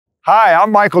Hi,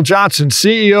 I'm Michael Johnson,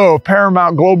 CEO of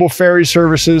Paramount Global Ferry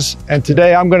Services, and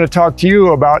today I'm going to talk to you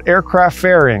about aircraft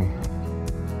ferrying.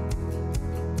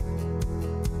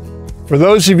 For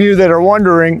those of you that are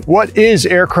wondering, what is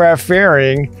aircraft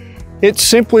ferrying? It's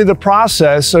simply the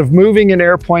process of moving an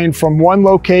airplane from one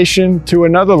location to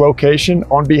another location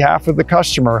on behalf of the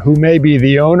customer, who may be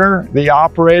the owner, the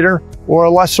operator, or a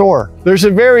lessor. There's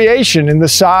a variation in the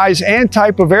size and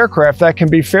type of aircraft that can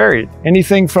be ferried.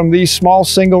 Anything from these small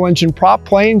single-engine prop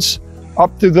planes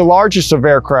up to the largest of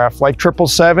aircraft like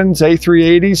 777s,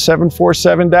 A380s,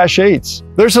 747-8s.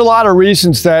 There's a lot of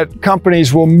reasons that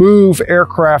companies will move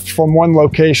aircraft from one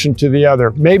location to the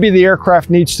other. Maybe the aircraft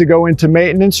needs to go into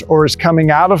maintenance or is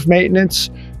coming out of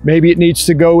maintenance. Maybe it needs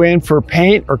to go in for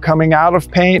paint or coming out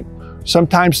of paint.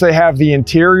 Sometimes they have the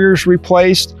interiors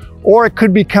replaced, or it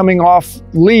could be coming off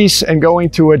lease and going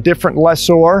to a different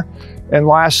lessor. And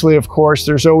lastly, of course,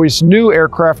 there's always new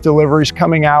aircraft deliveries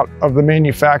coming out of the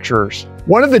manufacturers.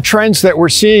 One of the trends that we're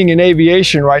seeing in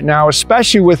aviation right now,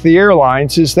 especially with the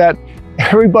airlines, is that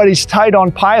everybody's tight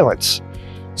on pilots.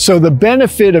 So the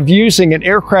benefit of using an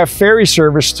aircraft ferry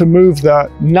service to move the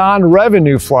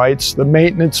non-revenue flights, the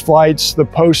maintenance flights, the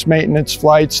post-maintenance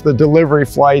flights, the delivery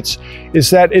flights, is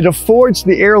that it affords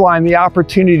the airline the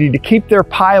opportunity to keep their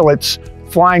pilots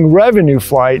flying revenue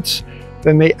flights.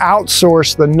 Then they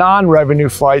outsource the non-revenue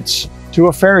flights to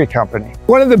a ferry company.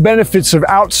 One of the benefits of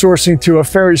outsourcing to a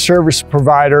ferry service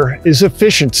provider is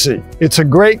efficiency. It's a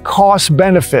great cost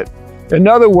benefit. In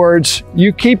other words,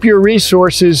 you keep your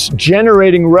resources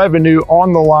generating revenue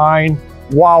on the line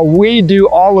while we do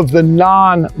all of the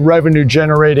non-revenue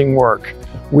generating work.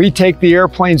 We take the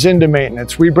airplanes into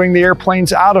maintenance. We bring the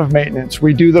airplanes out of maintenance.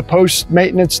 We do the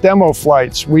post-maintenance demo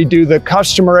flights. We do the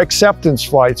customer acceptance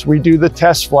flights. We do the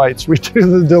test flights. We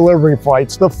do the delivery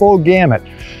flights, the full gamut.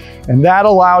 And that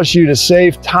allows you to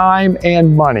save time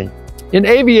and money. In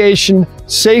aviation,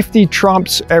 safety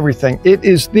trumps everything. It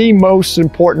is the most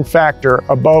important factor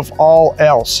above all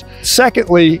else.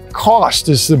 Secondly, cost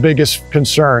is the biggest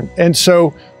concern. And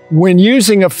so when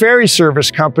using a ferry service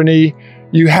company,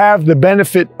 you have the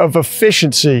benefit of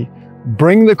efficiency.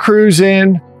 Bring the crews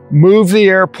in, move the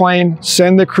airplane,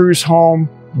 send the crews home,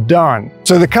 done.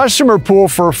 So the customer pool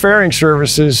for ferrying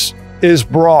services is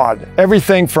broad.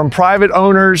 Everything from private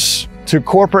owners to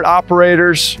corporate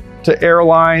operators to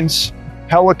airlines,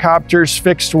 helicopters,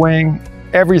 fixed wing,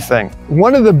 everything.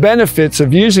 One of the benefits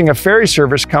of using a ferry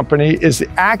service company is the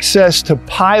access to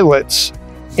pilots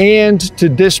and to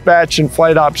dispatch and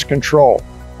flight ops control.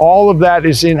 All of that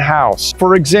is in-house.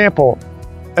 For example,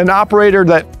 an operator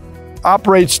that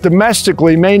operates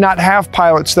domestically may not have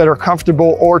pilots that are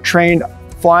comfortable or trained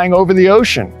flying over the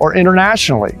ocean or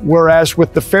internationally. Whereas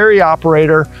with the ferry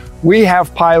operator, we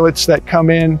have pilots that come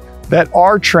in that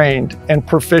are trained and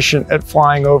proficient at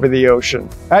flying over the ocean.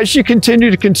 As you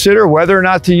continue to consider whether or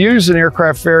not to use an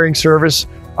aircraft ferrying service,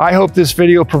 I hope this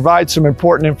video provides some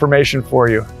important information for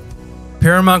you.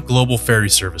 Paramount Global Ferry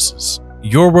Services.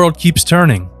 Your world keeps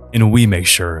turning, and we make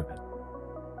sure of it.